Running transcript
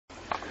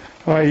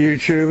Hi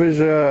YouTubers,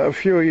 a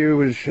few of you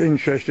was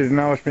interested and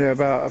asked me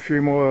about a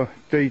few more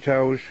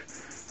details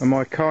on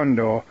my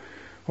Condor.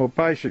 Well,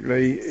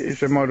 basically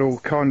it's a model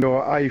Condor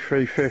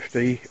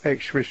A350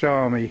 ex-Swiss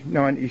Army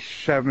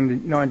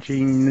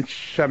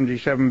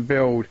 1977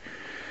 build.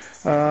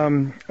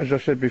 As I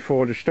said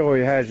before, the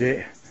story has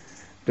it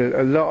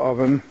that a lot of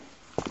them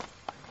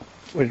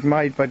was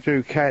made by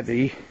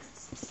Ducati,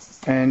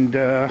 and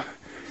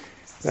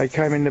they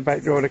came in the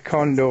back door of the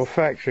Condor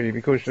factory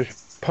because the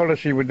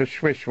policy with the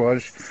Swiss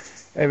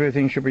was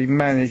everything should be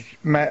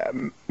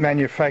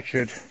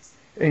manufactured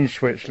in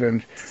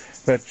Switzerland.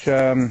 But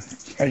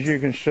as you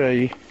can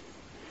see,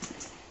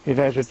 it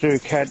has a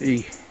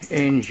Ducati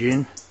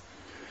engine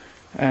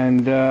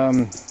and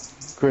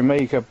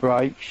Gramica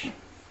brakes,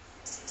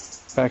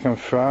 back and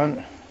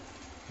front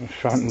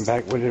and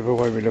back, whatever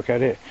way we look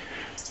at it,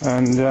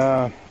 and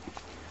a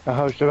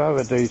host of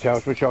other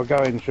details which I'll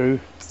go into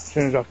as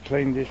soon as I've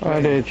cleaned this.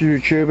 Hi there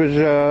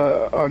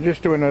YouTubers, I'm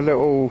just doing a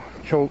little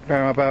talk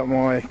now about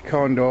my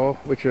Condor,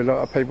 which a lot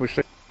of people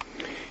see.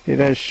 It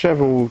has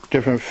several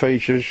different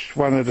features.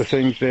 One of the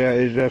things there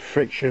is a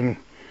friction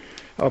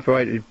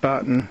operated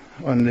button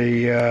on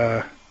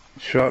the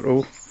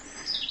throttle,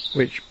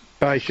 which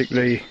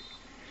basically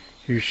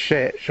you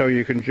set so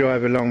you can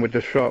drive along with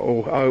the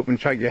throttle open,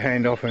 take your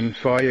hand off and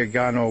fire your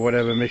gun or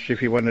whatever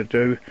mischief you want to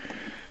do,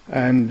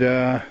 and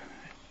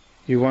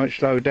you won't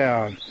slow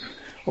down.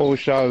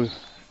 Also,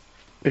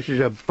 this is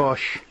a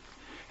Bosch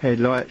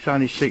headlight. It's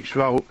only 6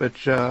 volt, but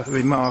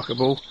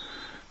remarkable.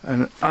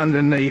 And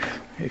underneath,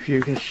 if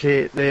you can see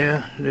it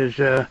there, there's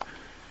an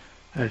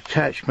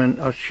attachment.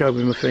 I'll show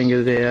with my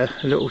finger there,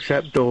 a little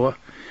trap door,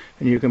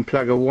 and you can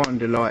plug a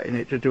winder light in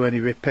it to do any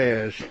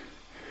repairs.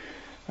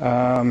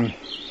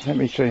 Let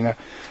me see now.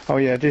 Oh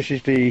yeah, this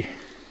is the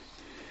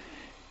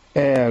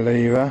air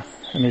lever,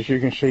 and as you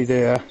can see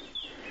there,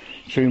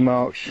 2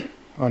 marks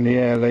on the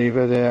air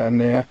lever there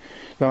and there.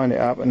 Line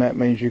it up and that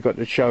means you've got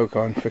the choke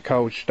on for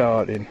cold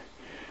starting.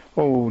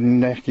 All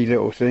nasty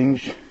little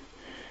things.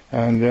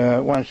 And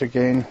once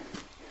again,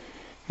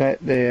 that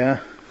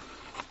there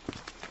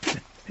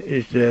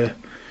is the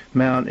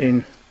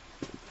mounting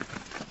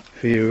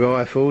for your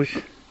rifles.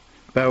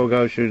 Barrel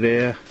goes through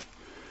there,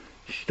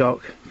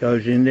 stock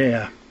goes in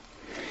there.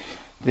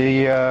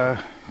 The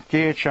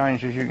gear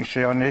change, as you can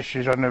see on this,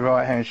 is on the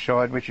right hand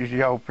side, which is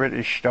the old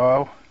British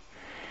style.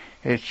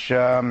 It's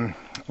 1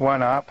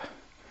 up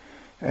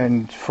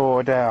and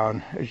 4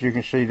 down, as you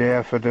can see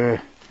there, for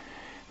the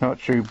not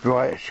too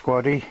bright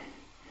squaddy.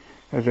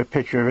 There's a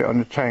picture of it on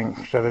the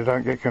tank so they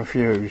don't get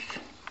confused.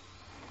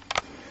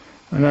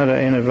 Another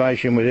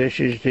innovation with this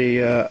is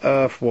the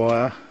earth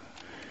wire,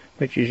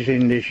 which is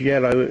in this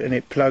yellow, and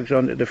it plugs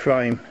onto the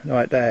frame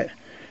like that.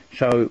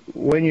 So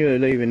when you're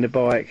leaving the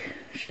bike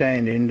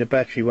standing, the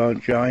battery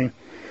won't drain.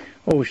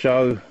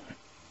 Also,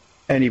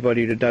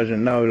 anybody that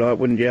doesn't know, like,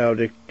 wouldn't be able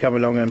to come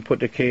along and put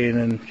the key in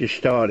and just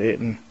start it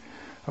and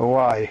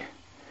away.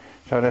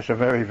 So that's a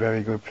very,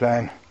 very good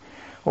plan.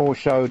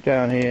 Also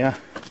down here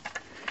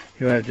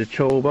you have the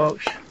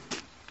toolbox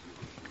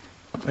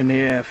and the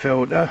air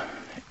filter.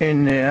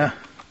 In there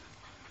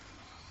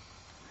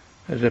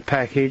there's a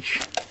package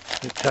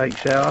that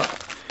takes out,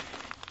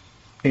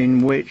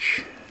 in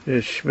which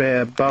there's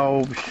spare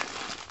bulbs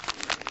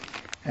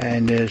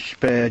and there's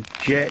spare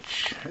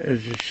jets,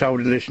 there's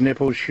solderless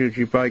nipples should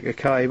you break a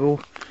cable.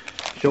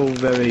 It's all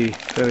very,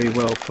 very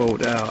well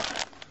thought out.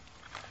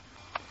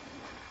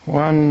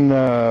 One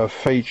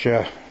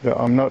feature that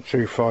I'm not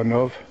too fond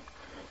of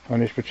on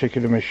this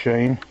particular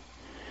machine,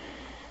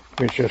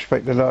 which I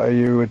expect a lot of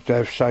you would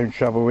have same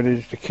trouble with,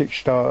 is the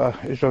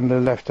kickstarter is on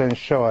the left hand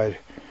side,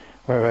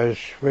 whereas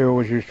we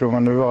always used to them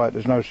on the right.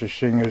 There's no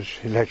such thing as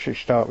electric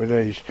start with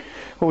these.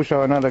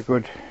 Also, another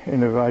good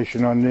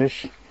innovation on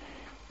this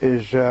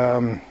is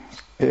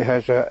it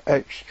has an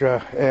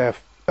extra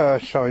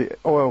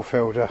oil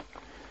filter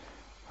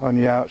on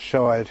the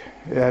outside.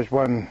 It has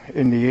one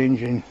in the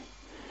engine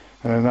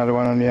and another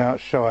one on the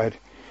outside.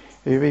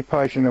 If you be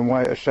patient and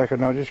wait a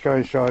second, I'll just go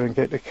inside and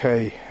get the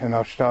key and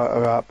I'll start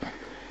her up.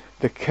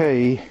 The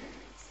key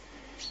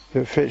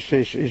that fits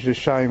this is the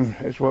same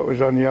as what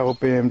was on the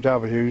old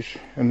BMWs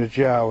and the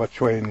Jawa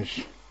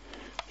twins.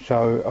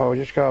 So I'll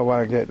just go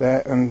away and get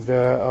that, and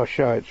I'll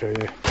show it to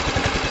you.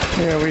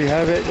 Here we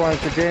have it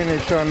once again.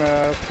 It's on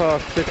a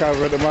fast stick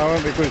over at the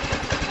moment because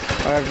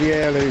I have the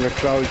air lever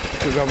closed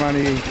because I've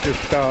only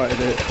just started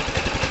it.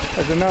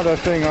 There's another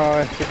thing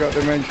I forgot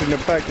to mention. The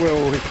back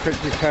wheel is quick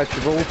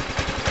detachable. You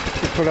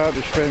pull out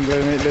the spindle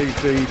and it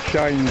leaves the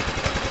chain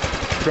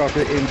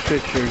sprocket in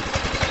situ.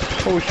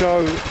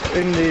 Also,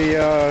 in the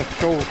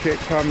toolkit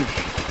comes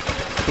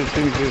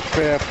things as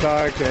spare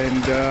plug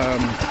and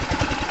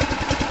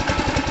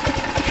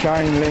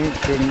chain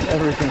links and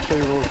every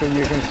conceivable thing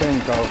you can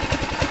think of.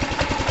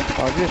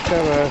 I'll just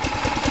have a